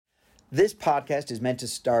This podcast is meant to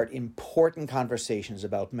start important conversations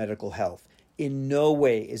about medical health. In no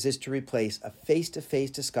way is this to replace a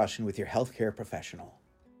face-to-face discussion with your healthcare professional.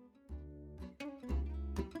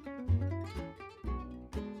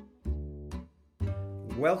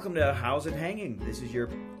 Welcome to How's It Hanging? This is your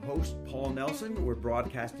host, Paul Nelson. We're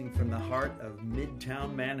broadcasting from the heart of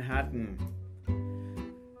Midtown Manhattan.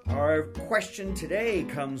 Our question today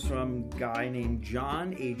comes from a guy named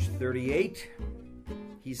John, age 38.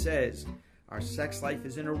 He says, our sex life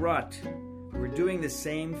is in a rut. We're doing the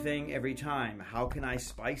same thing every time. How can I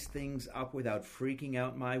spice things up without freaking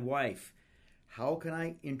out my wife? How can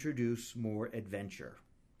I introduce more adventure?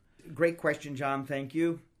 Great question, John. Thank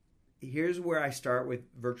you. Here's where I start with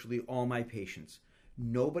virtually all my patients.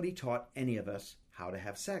 Nobody taught any of us how to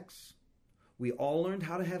have sex. We all learned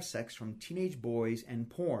how to have sex from teenage boys and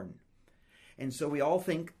porn. And so we all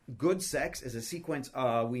think good sex is a sequence.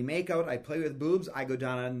 We make out, I play with boobs, I go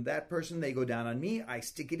down on that person, they go down on me, I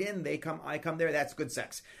stick it in, they come, I come there, that's good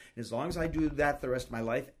sex. And as long as I do that the rest of my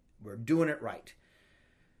life, we're doing it right.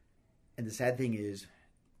 And the sad thing is,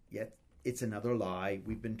 yet it's another lie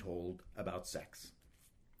we've been told about sex.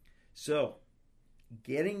 So,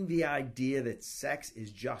 getting the idea that sex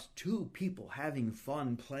is just two people having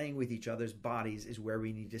fun playing with each other's bodies is where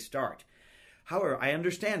we need to start. However, I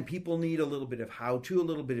understand people need a little bit of how-to, a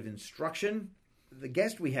little bit of instruction. The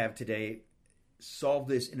guest we have today solved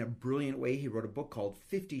this in a brilliant way. He wrote a book called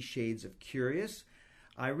 50 Shades of Curious.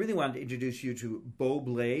 I really wanted to introduce you to Beau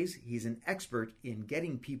Blaise. He's an expert in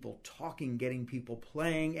getting people talking, getting people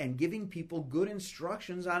playing, and giving people good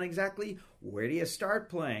instructions on exactly where do you start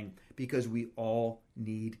playing, because we all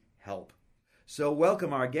need help. So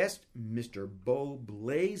welcome our guest, Mr. Beau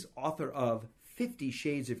Blaise, author of 50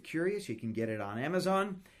 Shades of Curious. You can get it on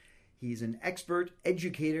Amazon. He's an expert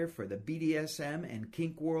educator for the BDSM and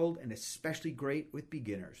kink world, and especially great with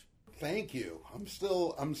beginners. Thank you. I'm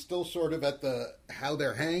still sort of at the how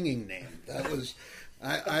they're hanging name. That was,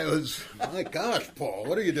 I was, my gosh, Paul,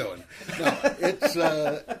 what are you doing? No,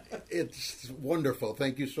 it's wonderful.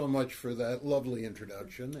 Thank you so much for that lovely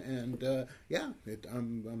introduction. And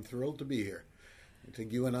I'm thrilled to be here. I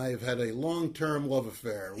think you and I have had a long-term love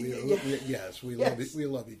affair. We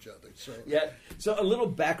love each other. So So a little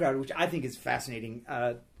background, which I think is fascinating,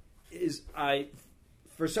 is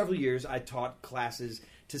for several years I taught classes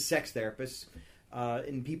to sex therapists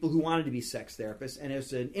and people who wanted to be sex therapists, and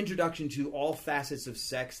it's an introduction to all facets of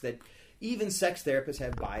sex that even sex therapists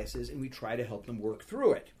have biases, and we try to help them work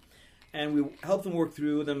through it. And we help them work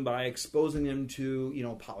through them by exposing them to,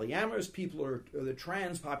 polyamorous people or the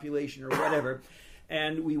trans population or whatever.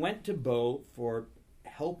 And we went to Beau for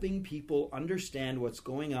helping people understand what's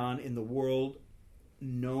going on in the world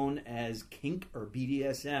known as kink or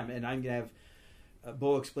BDSM. And I'm going to have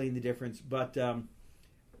Beau explain the difference. But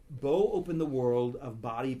Beau opened the world of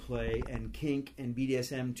body play and kink and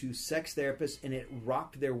BDSM to sex therapists, and it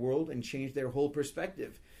rocked their world and changed their whole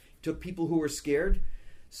perspective. Took people who were scared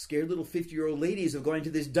little 50-year-old ladies of going to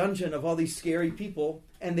this dungeon of all these scary people,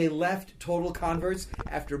 and they left total converts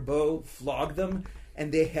after Beau flogged them,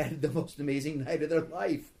 and they had the most amazing night of their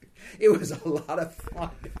life. It was a lot of fun.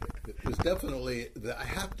 It was definitely, I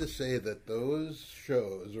have to say that those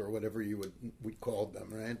shows, or whatever we called them,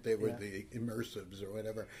 right? They were the immersives or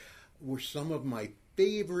whatever, were some of my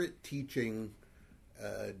favorite teaching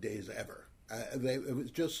days ever. It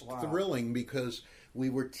was just thrilling because we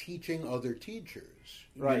were teaching other teachers.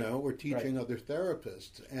 Right. We're teaching other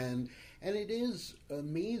therapists. And it is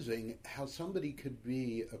amazing how somebody could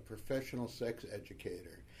be a professional sex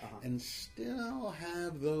educator and still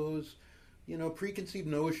have those, preconceived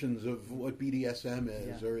notions of what BDSM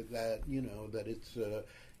is, or that, that it's,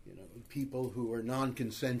 people who are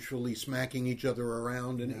non-consensually smacking each other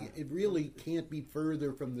around. And it really can't be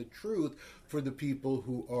further from the truth for the people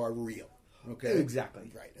who are real. Okay.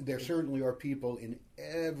 Exactly. Right. There certainly are people in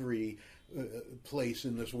every place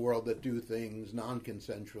in this world that do things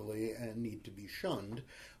non-consensually and need to be shunned,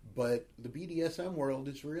 but the BDSM world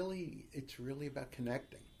it's really about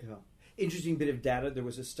connecting. Yeah. Interesting bit of data. There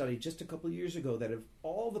was a study just a couple of years ago that of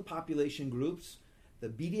all the population groups, the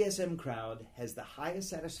BDSM crowd has the highest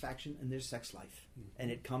satisfaction in their sex life, and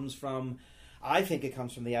it comes from. I think it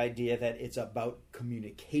comes from the idea that it's about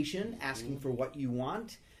communication, asking for what you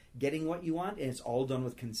want, getting what you want, and it's all done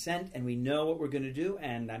with consent, and we know what we're going to do,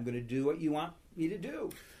 and I'm going to do what you want me to do.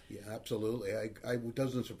 Yeah, absolutely. It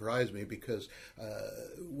doesn't surprise me because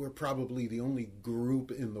we're probably the only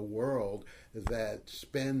group in the world that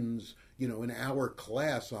spends, an hour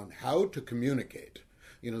class on how to communicate.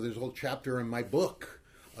 There's a whole chapter in my book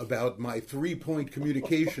about my 3-point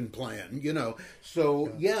communication plan.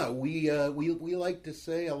 So we like to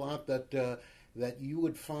say a lot that you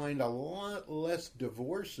would find a lot less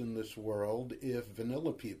divorce in this world if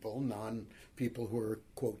vanilla people, non-people who are,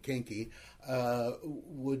 quote, kinky,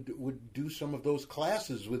 would do some of those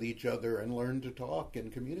classes with each other and learn to talk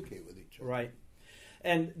and communicate with each other. Right.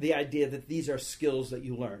 And the idea that these are skills that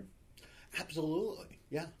you learn. Absolutely.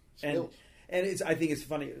 Yeah. Skills. And I think it's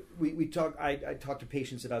funny. I talk to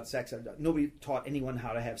patients about sex. Nobody taught anyone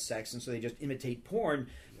how to have sex, and so they just imitate porn.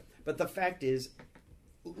 But the fact is,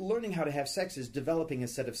 learning how to have sex is developing a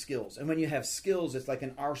set of skills. And when you have skills, it's like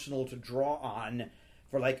an arsenal to draw on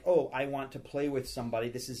for like, oh, I want to play with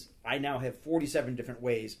somebody. I now have 47 different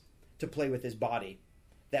ways to play with his body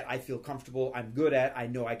that I feel comfortable, I'm good at, I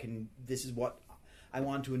know I can, this is what I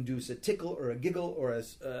want to induce a tickle or a giggle or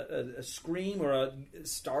a scream or a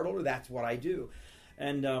startle, or that's what I do.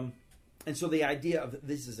 And so the idea of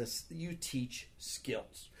this is you teach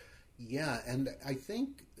skills. Yeah, and I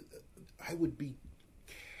think I would be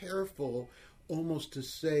careful almost to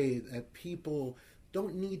say that people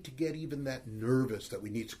don't need to get even that nervous that we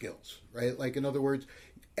need skills, right? Like, in other words,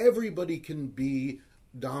 everybody can be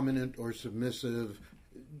dominant or submissive.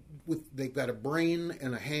 They've got a brain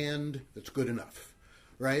and a hand that's good enough,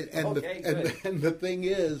 right? And the thing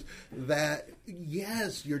is that,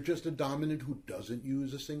 yes, you're just a dominant who doesn't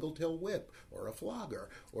use a single-tail whip or a flogger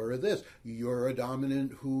or this. You're a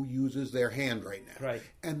dominant who uses their hand right now. Right.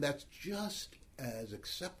 And that's just as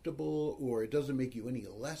acceptable, or it doesn't make you any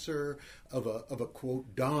lesser of a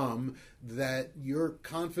quote dom, that you're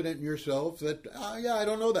confident in yourself that I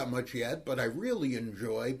don't know that much yet, but I really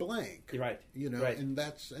enjoy blank. You're right. Right. And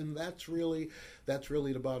that's really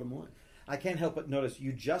the bottom line. I can't help but notice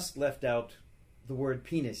you just left out the word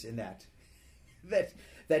penis in that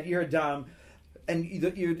you're a dom, and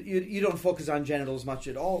you don't focus on genitals much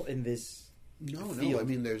at all in this. No. field. I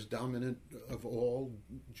mean, there's dominant of all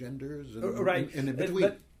genders, and, right, and in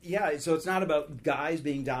between. So it's not about guys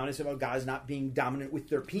being dominant. It's about guys not being dominant with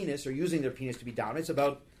their penis or using their penis to be dominant. It's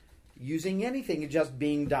about using anything and just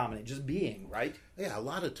being dominant, just being, right? Yeah, a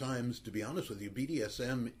lot of times, to be honest with you,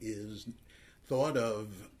 BDSM is thought of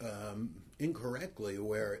incorrectly,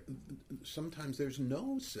 where sometimes there's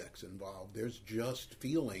no sex involved. There's just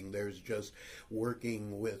feeling. There's just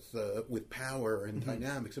working with power and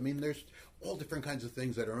dynamics. I mean, there's all different kinds of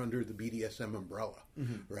things that are under the BDSM umbrella,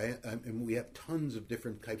 right? And we have tons of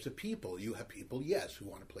different types of people. You have people, yes, who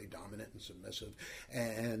want to play dominant and submissive,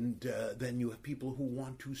 and then you have people who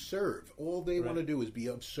want to serve. All they want to do is be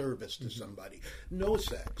of service to somebody. No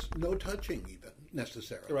sex, no touching even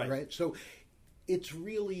necessarily, right? So it's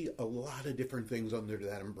really a lot of different things under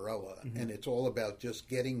that umbrella, and it's all about just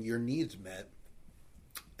getting your needs met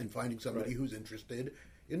and finding somebody who's interested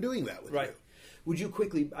in doing that with you. Would you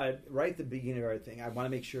quickly, right at the beginning of our thing, I want to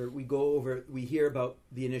make sure we hear about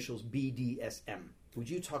the initials BDSM. Would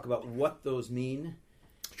you talk about what those mean?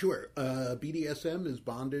 Sure. BDSM is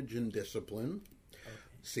bondage and discipline,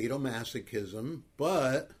 sadomasochism,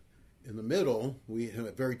 but in the middle, we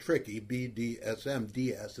have very tricky, BDSM,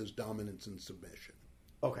 DS is dominance and submission.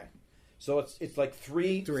 Okay. So it's like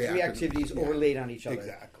three activities overlaid on each other.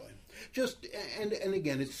 Exactly. Just, and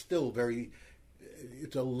again, it's still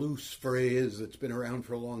it's a loose phrase that's been around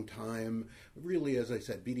for a long time. Really, as I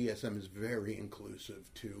said, BDSM is very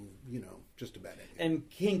inclusive to, just about anything. And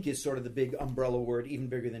kink is sort of the big umbrella word, even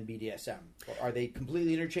bigger than BDSM. Are they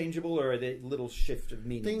completely interchangeable, or are they a little shift of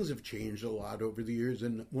meaning? Things have changed a lot over the years,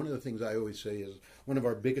 and one of the things I always say is one of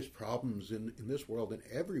our biggest problems in this world and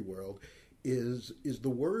every world is the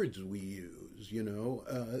words we use.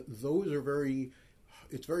 Those are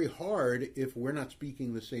it's very hard if we're not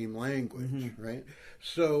speaking the same language, right?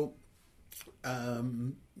 So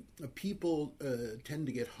people tend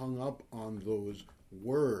to get hung up on those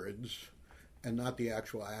words and not the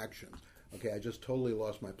actual actions. Okay, I just totally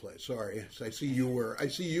lost my place. Sorry. So I see you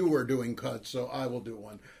were doing cuts, so I will do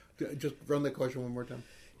one. Just run the question one more time.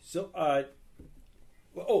 So,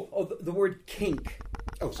 the word kink.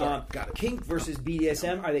 Oh, sorry. Got it. Kink versus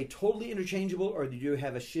BDSM, are they totally interchangeable, or do you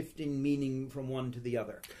have a shifting meaning from one to the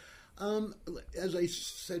other? As I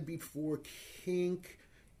said before, kink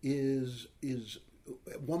is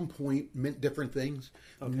at one point meant different things.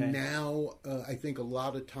 Okay. Now, I think a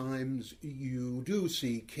lot of times you do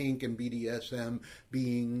see kink and BDSM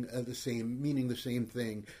being meaning the same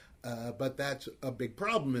thing. But that's a big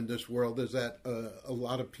problem in this world, is that a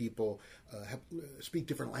lot of people speak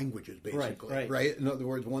different languages, basically. Right. In other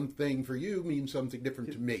words, one thing for you means something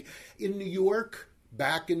different to me. In New York,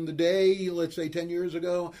 back in the day, let's say 10 years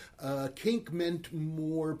ago, kink meant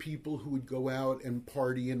more people who would go out and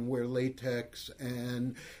party and wear latex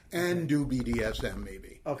and do BDSM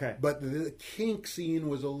maybe. Okay. But the kink scene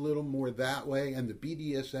was a little more that way, and the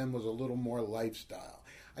BDSM was a little more lifestyle.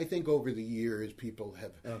 I think over the years, people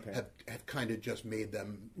have kind of just made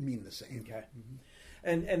them mean the same. Okay.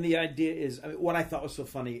 And the idea is, I mean, what I thought was so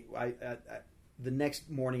funny, the next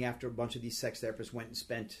morning after a bunch of these sex therapists went and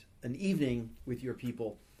spent an evening with your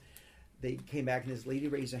people, they came back and this lady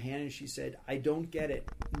raised her hand and she said, "I don't get it.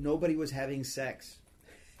 Nobody was having sex."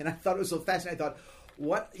 And I thought it was so fascinating. I thought,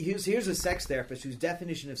 what? Here's a sex therapist whose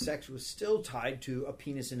definition of sex was still tied to a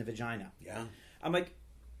penis and a vagina. Yeah. I'm like,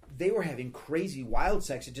 they were having crazy wild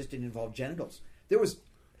sex. It just didn't involve genitals. There was...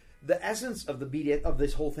 The essence of the BDSM of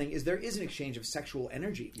this whole thing is there is an exchange of sexual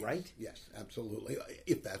energy, right? Yes, absolutely.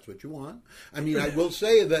 If that's what you want. I mean, I will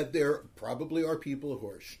say that there probably are people who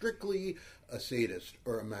are strictly a sadist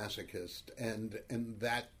or a masochist, and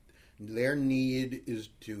that their need is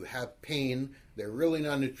to have pain. They're really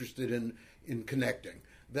not interested in connecting.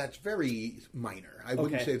 That's very minor. I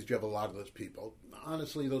wouldn't say that you have a lot of those people.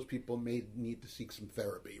 Honestly, those people may need to seek some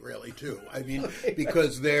therapy, really, too. I mean,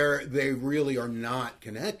 because they really are not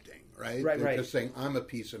connecting, right? They're just saying, "I'm a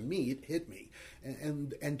piece of meat, hit me."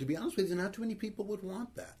 And to be honest with you, not too many people would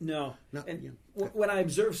want that. No. When I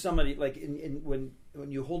observe somebody, like when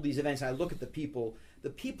you hold these events, and I look at the people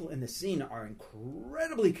in the scene are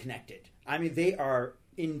incredibly connected. I mean, they are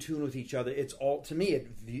in tune with each other. It's all, to me,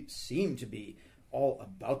 it seemed to be all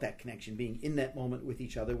about that connection, being in that moment with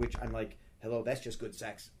each other, which I'm like, hello, that's just good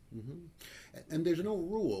sex. Mm-hmm. And there's no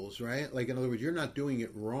rules, right? Like, in other words, you're not doing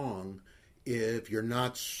it wrong if you're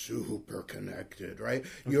not super connected, right?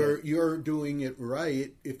 Okay. You're doing it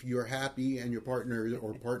right if you're happy and your partner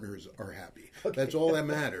or partners are happy. Okay. That's all that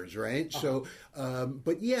matters, right? So,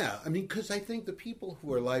 but yeah, I mean, because I think the people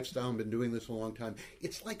who are lifestyle and been doing this a long time,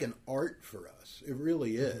 it's like an art for us. It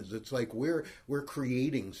really is. Mm-hmm. It's like we're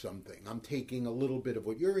creating something. I'm taking a little bit of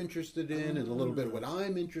what you're interested in and a little bit of what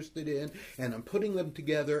I'm interested in, and I'm putting them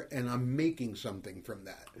together, and I'm making something from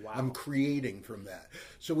that. Wow. I'm creating from that.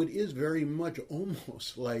 So it is very much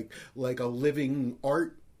almost like a living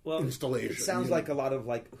art installation. It sounds like a lot of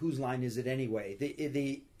like, whose line is it anyway?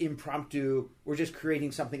 The impromptu, we're just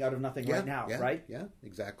creating something out of nothing right now, right? Yeah,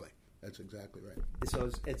 exactly. That's exactly right. So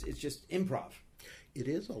it's just improv. It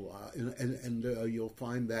is a lot, and you'll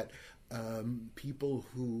find that people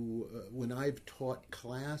who, when I've taught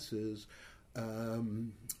classes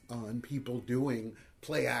on people doing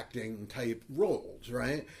play acting type roles,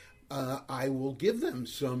 right? I will give them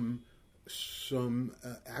some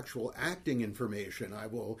actual acting information. I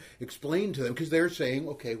will explain to them, because they're saying,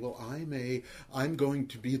 okay, well, I'm going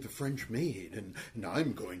to be the French maid, and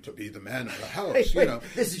I'm going to be the man of the house. You know,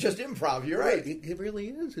 this is just improv. You're right. It really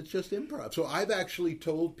is. It's just improv. So I've actually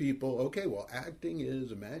told people, okay, well, acting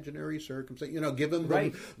is imaginary circumstance. You know, given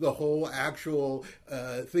them the whole actual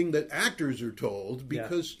thing that actors are told,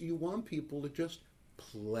 because you want people to just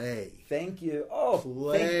play. Thank you. Oh,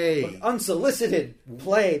 play. Unsolicited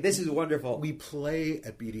play. This is wonderful. We play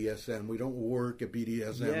at BDSM. We don't work at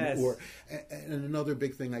BDSM. Yes. And another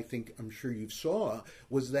big thing I'm sure you saw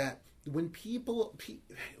was that when people,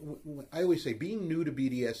 I always say being new to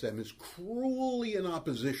BDSM is cruelly in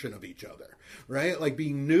opposition of each other, right? Like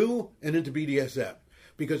being new and into BDSM.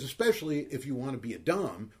 Because especially if you want to be a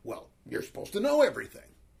dom, well, you're supposed to know everything.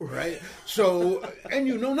 Right? So, and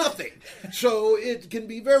you know nothing. So it can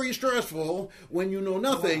be very stressful when you know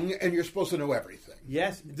nothing and you're supposed to know everything.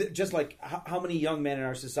 Yes. Just like how many young men in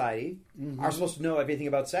our society are supposed to know everything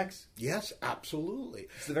about sex? Yes, absolutely.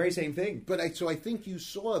 It's the very same thing. But I think you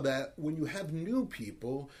saw that when you have new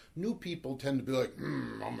people tend to be like,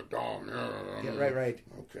 I'm a dom. Yeah, right.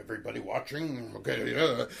 Okay, everybody watching. Okay,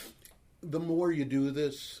 yeah. The more you do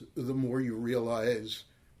this, the more you realize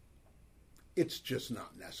it's just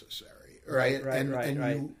not necessary, right?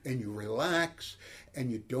 And you relax,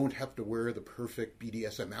 and you don't have to wear the perfect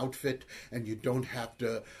BDSM outfit, and you don't have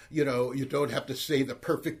to, you don't have to say the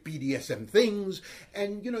perfect BDSM things.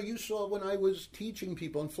 And you saw when I was teaching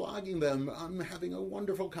people and flogging them, I'm having a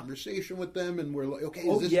wonderful conversation with them, and we're like, okay,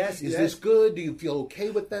 is this good? Do you feel okay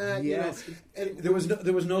with that? Yes. And there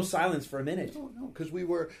was no silence for a minute. No, because we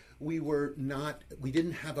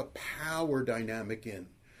didn't have a power dynamic in.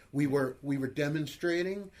 We were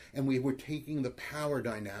demonstrating, and we were taking the power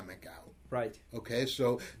dynamic out. Right. Okay,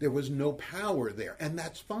 so there was no power there, and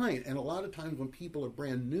that's fine. And a lot of times when people are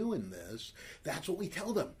brand new in this, that's what we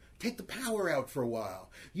tell them. Take the power out for a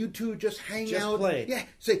while. You two just hang out. Play. Yeah,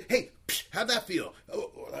 say, hey, how'd that feel?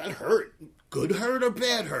 Oh, that hurt. good hurt or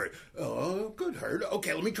bad hurt? Oh, good hurt.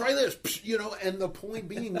 Okay, let me try this. And the point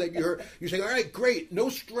being that you're saying, all right, great, no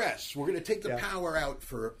stress. We're going to take the power out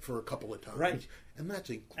for a couple of times. Right. And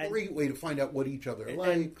that's a great way to find out what each other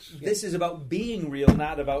likes. This is about being real,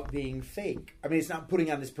 not about being fake. I mean, it's not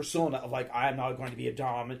putting on this persona of like, I'm not going to be a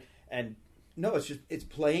dom. And no, it's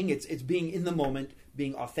playing. It's being in the moment,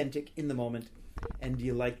 being authentic in the moment. And do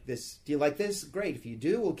you like this? Do you like this? Great. If you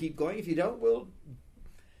do, we'll keep going. If you don't, we'll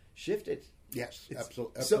shift it. Yes,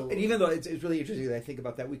 absolutely. So, and even though it's really interesting that I think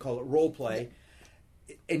about that, we call it role play.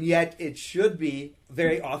 And yet it should be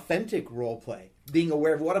very authentic role play. Being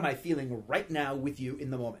aware of what am I feeling right now with you in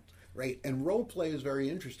the moment. Right, and role play is very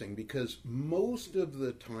interesting because most of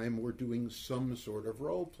the time we're doing some sort of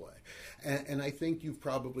role play, and I think you've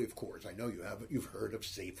probably, of course, I know you have, you've heard of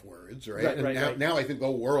safe words, right? Right. Now I think the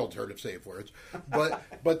whole world's heard of safe words,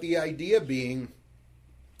 but the idea being,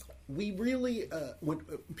 we really when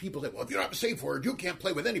people say, well, if you don't have a safe word, you can't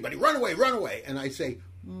play with anybody. Run away, and I say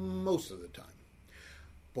most of the time.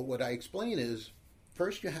 But what I explain is,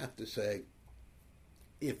 first you have to say,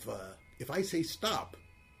 if I say stop,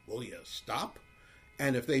 will you stop?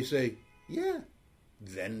 And if they say, yeah,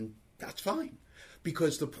 then that's fine.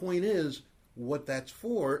 Because the point is, what that's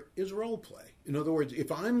for is role play. In other words,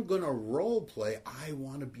 if I'm going to role play, I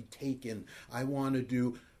want to be taken. I want to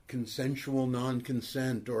do consensual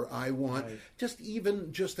non-consent, or I want just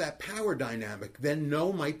that power dynamic. Then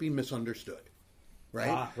no might be misunderstood.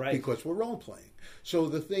 Right? Because we're role playing. So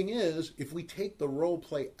the thing is, if we take the role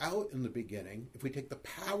play out in the beginning, if we take the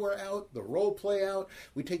power out, the role play out,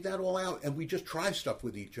 we take that all out, and we just try stuff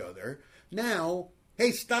with each other. Now,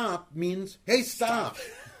 hey, stop means, hey, stop.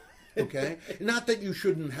 Okay? Not that you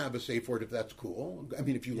shouldn't have a safe word if that's cool. I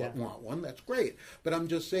mean, if you want one, that's great. But I'm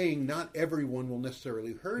just saying not everyone will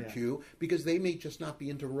necessarily hurt you because they may just not be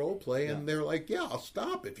into role play, and they're like, yeah, I'll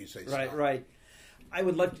stop if you say stop. Right. I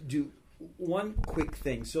would love to do one quick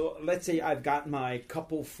thing. So let's say I've got my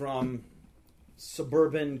couple from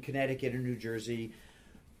suburban Connecticut or New Jersey.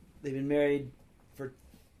 They've been married for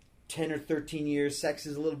 10 or 13 years. Sex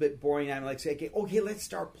is a little bit boring. I'm like, say, okay, let's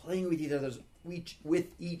start playing with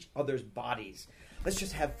each other's bodies. Let's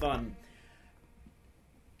just have fun.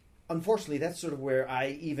 Unfortunately, that's sort of where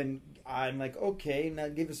I'm like, okay, now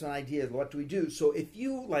give us an idea of what do we do. So if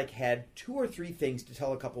you had 2 or 3 things to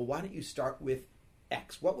tell a couple, why don't you start with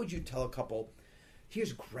X? What would you tell a couple?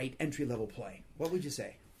 Here's great entry-level play. What would you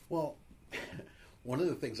say? Well, one of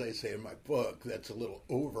the things I say in my book that's a little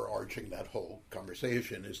overarching that whole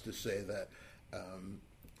conversation is to say that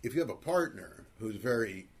if you have a partner who's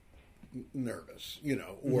very nervous,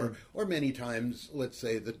 or many times, let's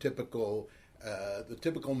say the typical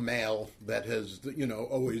male that has,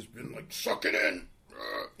 always been like, suck it in.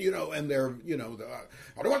 And they're, I don't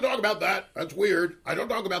want to talk about that. That's weird. I don't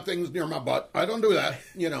talk about things near my butt. I don't do that.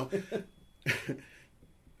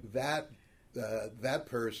 That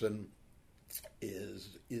person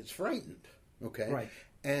is frightened. Okay. Right.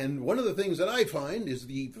 And one of the things that I find is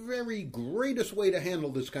the very greatest way to handle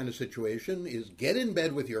this kind of situation is get in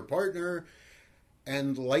bed with your partner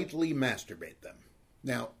and lightly masturbate them.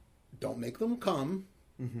 Now, don't make them come.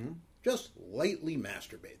 Mm-hmm. Just lightly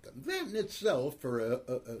masturbate them. That in itself, for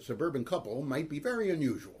a suburban couple, might be very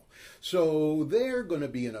unusual. So they're going to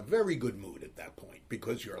be in a very good mood at that point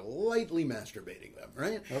because you're lightly masturbating them,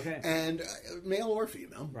 right? Okay. And male or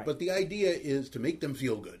female. Right. But the idea is to make them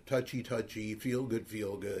feel good. Touchy, feel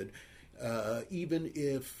good. Even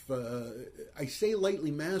if I say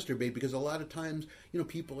lightly masturbate because a lot of times,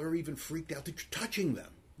 people are even freaked out that you're touching them.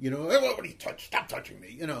 Hey, what do you touch? Stop touching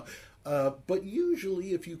me, But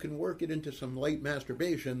usually if you can work it into some light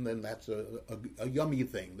masturbation, then that's a yummy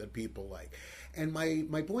thing that people like. And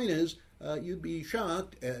my point is, you'd be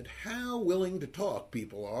shocked at how willing to talk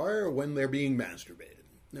people are when they're being masturbated.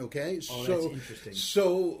 Okay? Oh, that's interesting.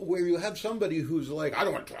 So where you have somebody who's like, I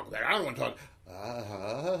don't want to talk about it, I don't want to talk.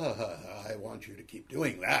 I want you to keep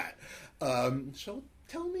doing that. So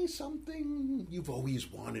tell me something you've always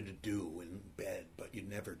wanted to do in bed, but you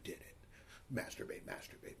never did it. Masturbate.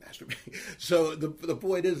 So the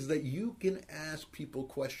point is that you can ask people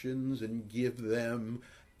questions and give them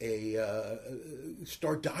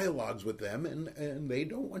start dialogues with them, and they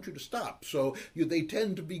don't want you to stop. So they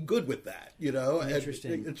tend to be good with that,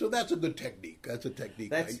 Interesting. And so that's a good technique. That's a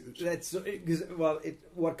technique I use.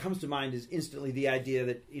 What comes to mind is instantly the idea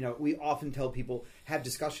that, we often tell people have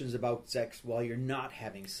discussions about sex while you're not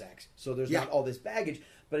having sex. So there's not all this baggage.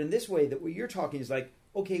 But in this way, that what you're talking is like,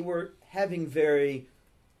 okay, we're having very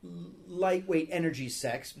lightweight energy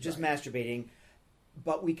sex, just masturbating.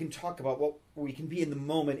 but we can talk about what we can be in the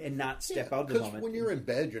moment and not step out of the moment. Because when you're in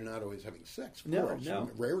bed, you're not always having sex, of course. No.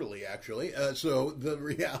 Rarely, actually. So the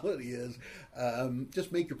reality is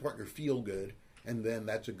just make your partner feel good, and then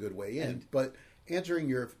that's a good way in. But answering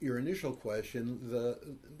your initial question,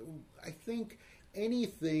 I think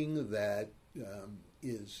anything that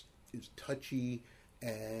is touchy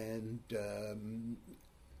and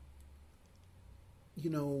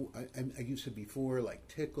I used to before, like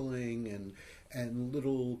tickling and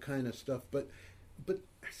little kind of stuff, but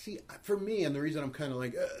see, for me, and the reason I'm kind of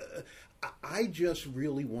like, I just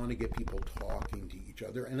really want to get people talking to each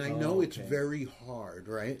other, and I know it's very hard,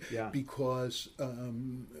 right? Yeah. Because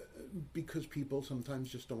people sometimes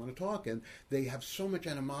just don't want to talk, and they have so much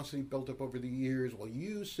animosity built up over the years. Well,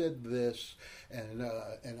 you said this, and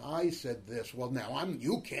I said this. Well, now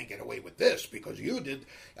you can't get away with this because you did.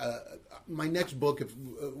 My next book,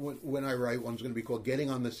 when I write, one's going to be called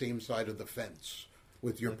 "Getting on the Same Side of the Fence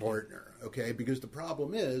with Your Partner." Okay, because the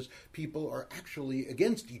problem is people are actually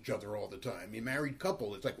against each other all the time. A married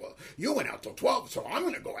couple, it's like, well, you went out till 12, so I'm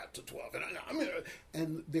going to go out till 12,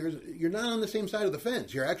 and you're not on the same side of the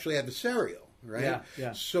fence. You're actually adversarial, right?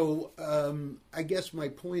 Yeah. So I guess my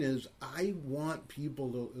point is, I want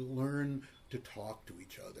people to learn to talk to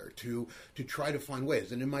each other, to try to find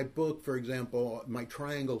ways. And in my book, for example, my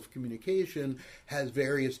triangle of communication has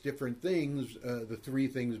various different things, the three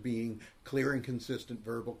things being clear and consistent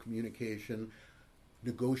verbal communication,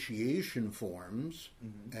 negotiation forms,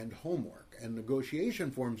 and homework. And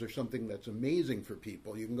negotiation forms are something that's amazing for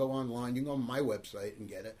people. You can go online, you can go on my website and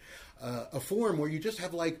get it. A form where you just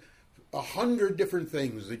have like 100 different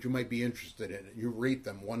things that you might be interested in. You rate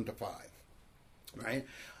them 1 to 5, right?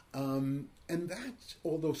 And that's,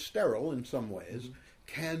 although sterile in some ways,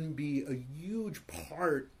 can be a huge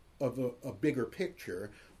part of a bigger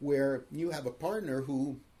picture where you have a partner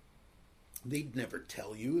who they'd never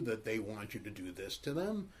tell you that they want you to do this to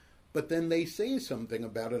them, but then they say something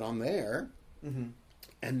about it on there,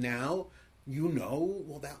 and now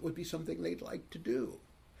well, that would be something they'd like to do.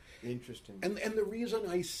 Interesting. And the reason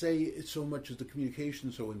I say it so much is the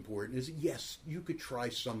communication so important is, yes, you could try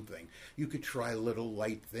something. You could try little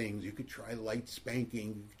light things. You could try light spanking.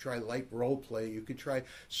 You could try light role play. You could try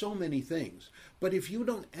so many things. But if you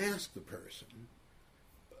don't ask the person,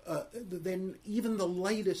 then even the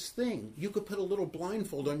lightest thing, you could put a little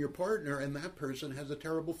blindfold on your partner, and that person has a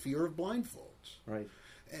terrible fear of blindfolds. Right.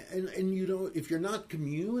 And you don't, if you're not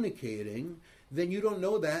communicating, then you don't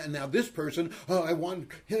know that. And now this person, I want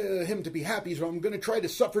him to be happy, so I'm going to try to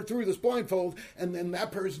suffer through this blindfold. And then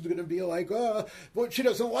that person's going to be like, well, she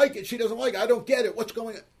doesn't like it. She doesn't like it. I don't get it. What's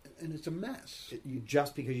going on? And it's a mess.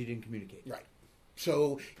 Just because you didn't communicate. Right.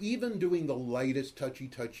 So even doing the lightest touchy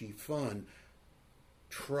fun,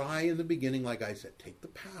 try in the beginning, like I said, take the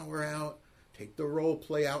power out. Take the role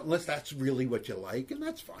play out, unless that's really what you like, and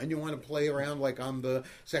that's fine. You want to play around like I'm the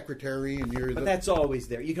secretary and you're But that's always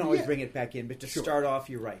there. You can always bring it back in, but to start off,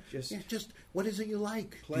 you're right. Just what is it you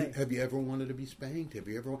like? Play. Have you ever wanted to be spanked? Have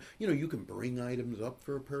you ever, you can bring items up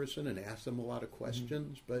for a person and ask them a lot of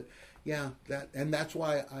questions, but that's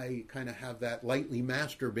why I kind of have that lightly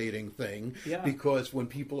masturbating thing, because when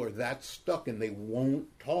people are that stuck and they won't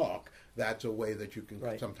talk, that's a way that you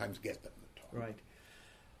can sometimes get them to talk. Right.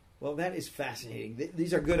 Well, that is fascinating.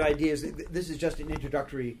 These are good ideas. This is just an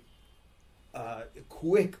introductory,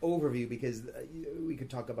 quick overview, because we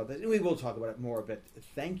could talk about this, and we will talk about it more, but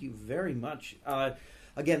thank you very much.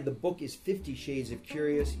 Again, the book is 50 Shades of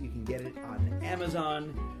Curious. You can get it on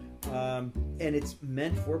Amazon, and it's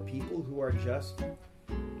meant for people who are just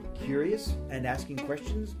curious and asking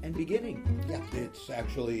questions and beginning. Yeah, it's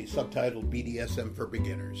actually subtitled BDSM for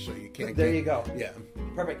Beginners, so you can't. There you go. Yeah,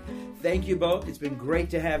 perfect. Thank you both. It's been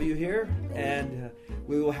great to have you here, and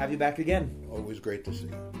we will have you back again. Always great to see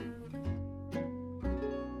you.